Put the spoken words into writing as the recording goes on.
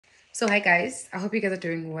So hi guys, I hope you guys are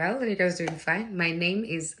doing well and you guys are doing fine. My name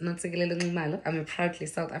is Nontsikelelo Ngumalo. I'm a proudly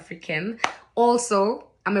South African. Also,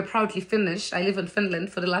 I'm a proudly Finnish. I live in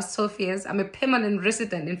Finland for the last 12 years. I'm a permanent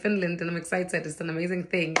resident in Finland and I'm excited. It's an amazing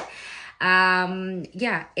thing. I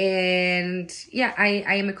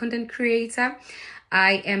am a content creator.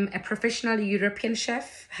 I am a professional European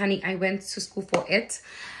chef. Honey, I went to school for it.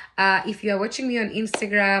 If you are watching me on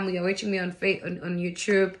Instagram, you're watching me on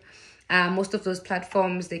YouTube, most of those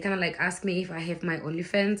platforms, they kind of like ask me if I have my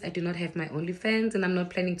OnlyFans. I do not have my OnlyFans and I'm not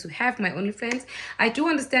planning to have my OnlyFans. I do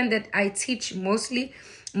understand that I teach mostly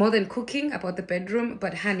more than cooking about the bedroom,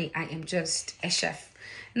 but honey, I am just a chef.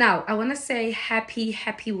 Now, I want to say happy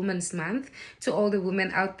Women's Month to all the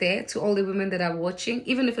women out there, to all the women that are watching,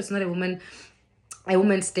 even if it's not a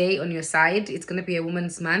Women's Day on your side. It's gonna be a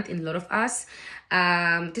Women's Month in a lot of us.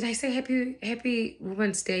 Did I say happy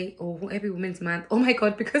Women's Day or happy Women's Month? Oh my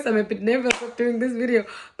god, because I'm a bit nervous of doing this video,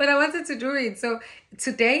 but I wanted to do it. So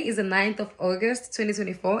today is the 9th of August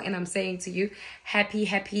 2024 and I'm saying to you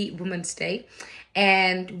happy Women's Day.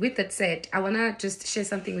 And with that said, I want to just share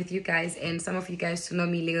something with you guys and some of you guys to know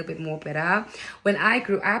me a little bit more better. When I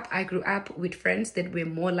grew up with friends that were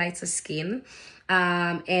more lighter skin,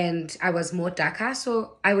 and I was more darker,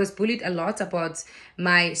 so I was bullied a lot about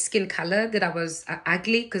my skin color, that I was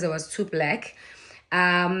ugly because I was too black.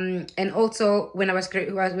 And also when I was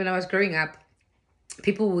growing up,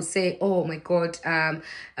 people will say, oh my god,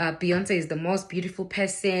 Beyonce is the most beautiful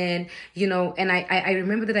person, you know. And I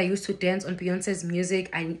remember that I used to dance on Beyonce's music.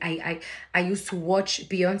 I used to watch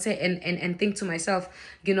Beyonce and think to myself,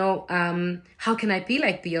 you know, how can I be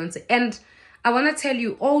like Beyonce? And I want to tell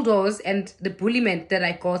you all those and the bullyment that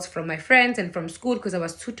I got from my friends and from school because I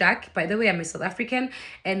was too dark. By the way, I'm a South African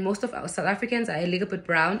and most of our South Africans are a little bit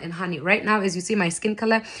brown. And honey, right now, as you see, my skin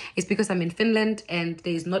color is because I'm in Finland and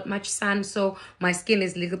there's not much sun. So my skin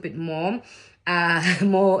is a little bit more, a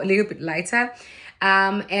little bit lighter.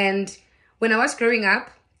 And when I was growing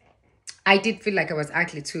up, I did feel like I was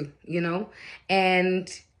ugly too, you know. And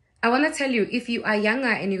I want to tell you, if you are younger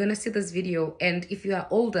and you're going to see this video, and if you are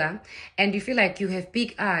older and you feel like you have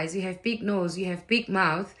big eyes, you have big nose, you have big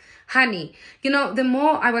mouth, honey, you know, the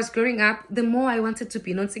more I was growing up, the more I wanted to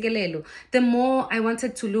be Nontsikelelo, the more I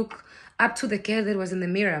wanted to look up to the girl that was in the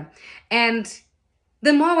mirror. And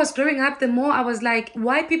the more I was growing up, the more I was like,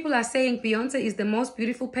 why people are saying Beyonce is the most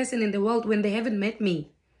beautiful person in the world when they haven't met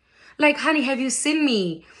me? Like, honey, have you seen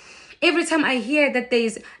me? Every time I hear that there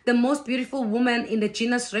is the most beautiful woman in the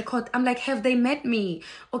Guinness record, I'm like, have they met me?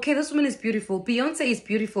 Okay, this woman is beautiful. Beyonce is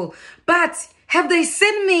beautiful. But have they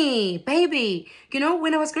seen me? Baby. You know,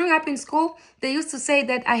 when I was growing up in school, they used to say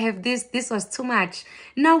that I have this was too much.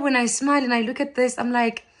 Now when I smile and I look at this, I'm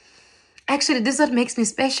like, actually, this is what makes me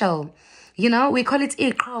special. You know, we call it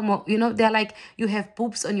iqomo. You know, they're like, you have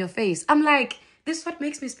boobs on your face. I'm like, this is what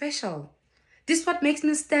makes me special. This is what makes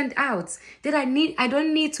me stand out. That I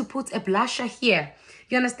don't need to put a blusher here.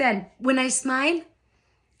 You understand? When I smile,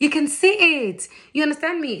 you can see it. You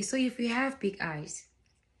understand me? So if you have big eyes,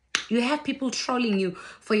 you have people trolling you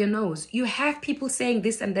for your nose, you have people saying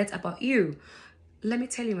this and that about you, let me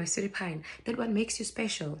tell you, my sweetie pine, that what makes you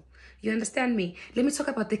special. You understand me? Let me talk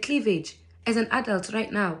about the cleavage. As an adult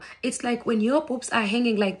right now, it's like when your boobs are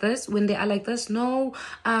hanging like this, when they are like this, no,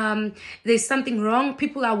 there's something wrong.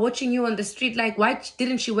 People are watching you on the street like, why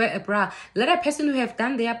didn't she wear a bra? Let a person who have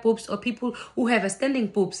done their boobs or people who have a standing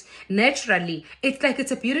boobs naturally, it's like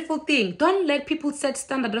it's a beautiful thing. Don't let people set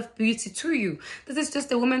standard of beauty to you. This is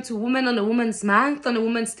just a woman to woman on a woman's month, on a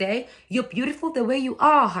woman's day. You're beautiful the way you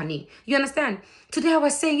are, honey. You understand? Today I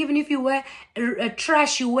was saying, even if you wear a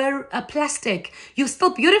trash, you wear a plastic, you're still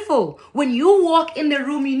beautiful. When you walk in the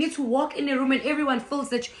room, you need to walk in the room and everyone feels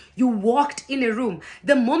that you walked in a room.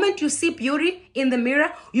 The moment you see beauty in the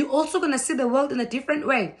mirror, you're also going to see the world in a different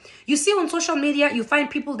way. You see on social media, you find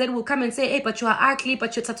people that will come and say, hey, but you are ugly,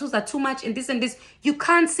 but your tattoos are too much and this and this. You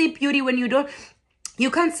can't see beauty when you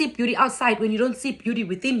can't see beauty outside when you don't see beauty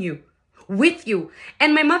within you, with you.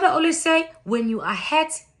 And my mother always say, when you are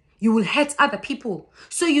hurt, you will hurt other people.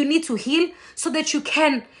 So you need to heal so that you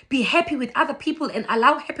can be happy with other people and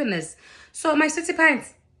allow happiness. So my city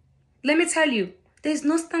pines, let me tell you, there is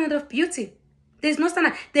no standard of beauty. There is no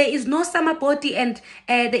standard. There is no summer body and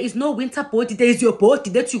there is no winter body. There is your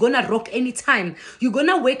body that you're going to rock anytime. You're going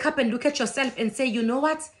to wake up and look at yourself and say, you know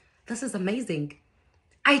what? This is amazing.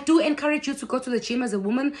 I do encourage you to go to the gym as a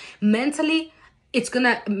woman mentally. It's going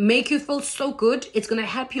to make you feel so good. It's going to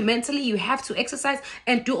help you mentally. You have to exercise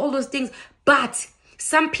and do all those things. But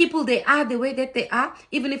some people, they are the way that they are.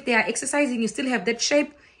 Even if they are exercising, you still have that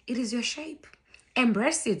shape. It is your shape.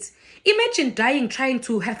 Embrace it. Imagine dying trying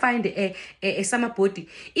to find a summer body.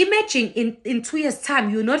 Imagine in 2 years' time,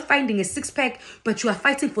 you're not finding a six-pack, but you are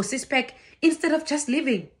fighting for six-pack instead of just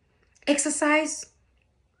living. Exercise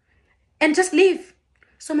and just live.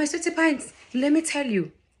 So my sweetie pints, let me tell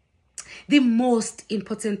you, the most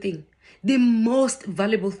important thing, the most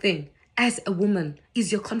valuable thing as a woman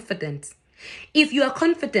is your confidence. If you are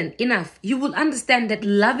confident enough, you will understand that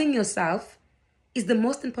loving yourself is the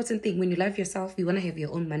most important thing. When you love yourself, you want to have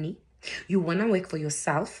your own money. You want to work for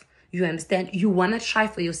yourself. You understand? You want to try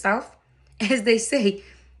for yourself. As they say,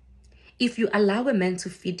 if you allow a man to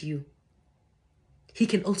feed you, he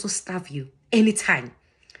can also starve you anytime.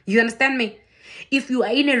 You understand me? If you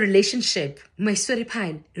are in a relationship, my sweetie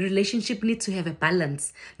pine, relationship needs to have a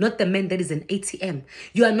balance, not the man that is an ATM.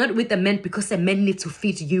 You are not with a man because a man needs to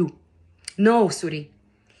feed you. No, sweetie.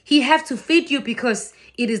 He have to feed you because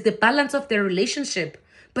it is the balance of the relationship.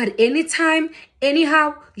 But anytime,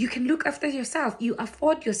 anyhow, you can look after yourself. You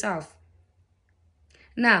afford yourself.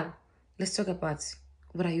 Now, let's talk about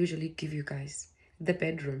what I usually give you guys. The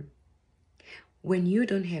bedroom. When you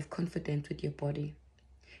don't have confidence with your body,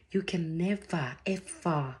 you can never,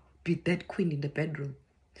 ever be that queen in the bedroom.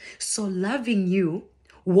 So loving you,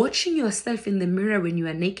 watching yourself in the mirror when you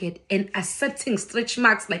are naked and accepting stretch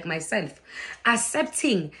marks like myself,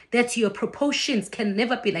 accepting that your proportions can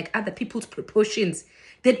never be like other people's proportions,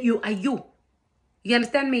 that you are you. You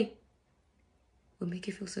understand me? Will make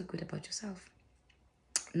you feel so good about yourself.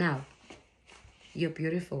 Now, you're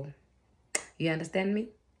beautiful. You understand me?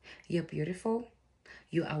 You're beautiful.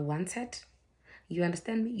 You are wanted. You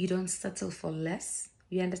understand me? You don't settle for less.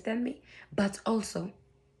 You understand me? But also,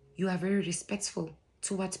 you are very respectful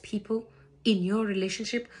towards people in your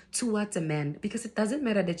relationship, towards a man. Because it doesn't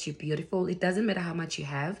matter that you're beautiful. It doesn't matter how much you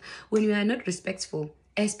have. When you are not respectful,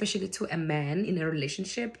 especially to a man in a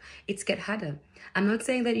relationship, it's get harder. I'm not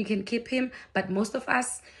saying that you can keep him, but most of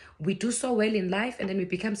us, we do so well in life and then we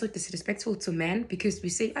become so disrespectful to men because we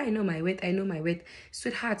say, I know my worth, I know my worth.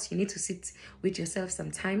 Sweethearts, you need to sit with yourself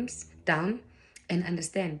sometimes down and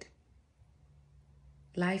understand.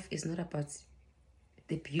 Life is not about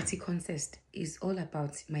the beauty contest. It's all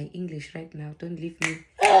about my English right now. Don't leave me.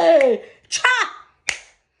 Hey! Cha!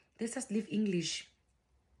 Let's just leave English.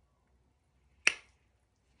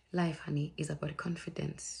 Life, honey, is about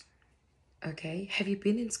confidence. Okay? Have you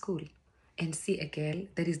been in school and see a girl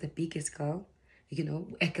that is the biggest girl? You know,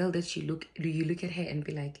 a girl that you look at her and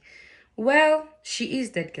be like, well, she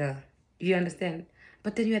is that girl. You understand?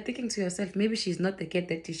 But then you are thinking to yourself, maybe she's not the girl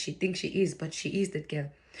that she thinks she is, but she is that girl.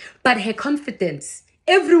 But her confidence,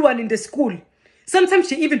 everyone in the school, sometimes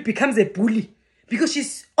she even becomes a bully because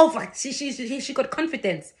she's over. She got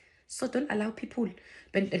confidence. So don't allow people,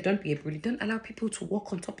 but don't be a bully. Don't allow people to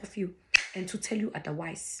walk on top of you and to tell you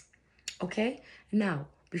otherwise. Okay? Now,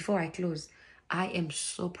 before I close, I am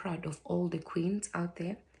so proud of all the queens out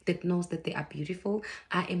there that knows that they are beautiful.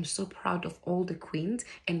 I am so proud of all the queens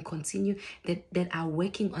and continue that are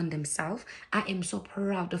working on themselves. I am so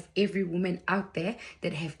proud of every woman out there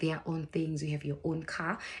that have their own things. You have your own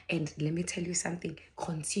car. And let me tell you something.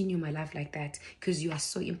 Continue my life like that because you are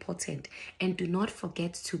so important. And do not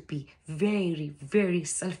forget to be very, very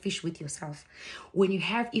selfish with yourself.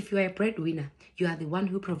 If you are a breadwinner, you are the one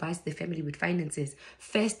who provides the family with finances.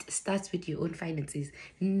 First, starts with your own finances.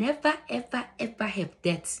 Never, ever, ever have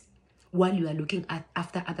debts while you are looking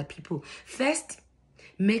after other people. First,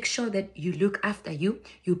 make sure that you look after you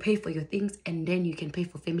pay for your things, and then you can pay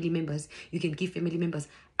for family members. You can give family members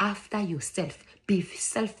after yourself. Be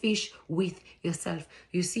selfish with yourself.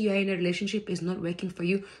 You see you're in a relationship, it's not working for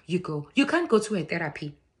you, you go. You can't go to a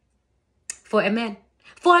therapy for a man.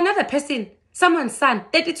 For another person, someone's son,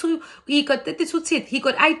 32, he got 32 teeth, he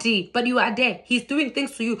got ID, but you are there. He's doing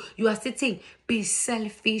things to you. You are sitting. Be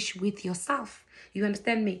selfish with yourself. You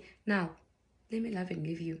understand me? Now, let me love and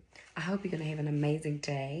leave you. I hope you're going to have an amazing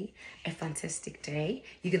day, a fantastic day.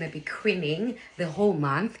 You're going to be queening the whole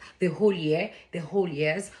month, the whole year, the whole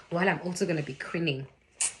years, while I'm also going to be queening.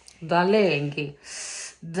 Darling.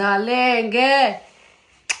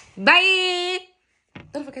 Bye.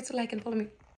 Don't forget to like and follow me.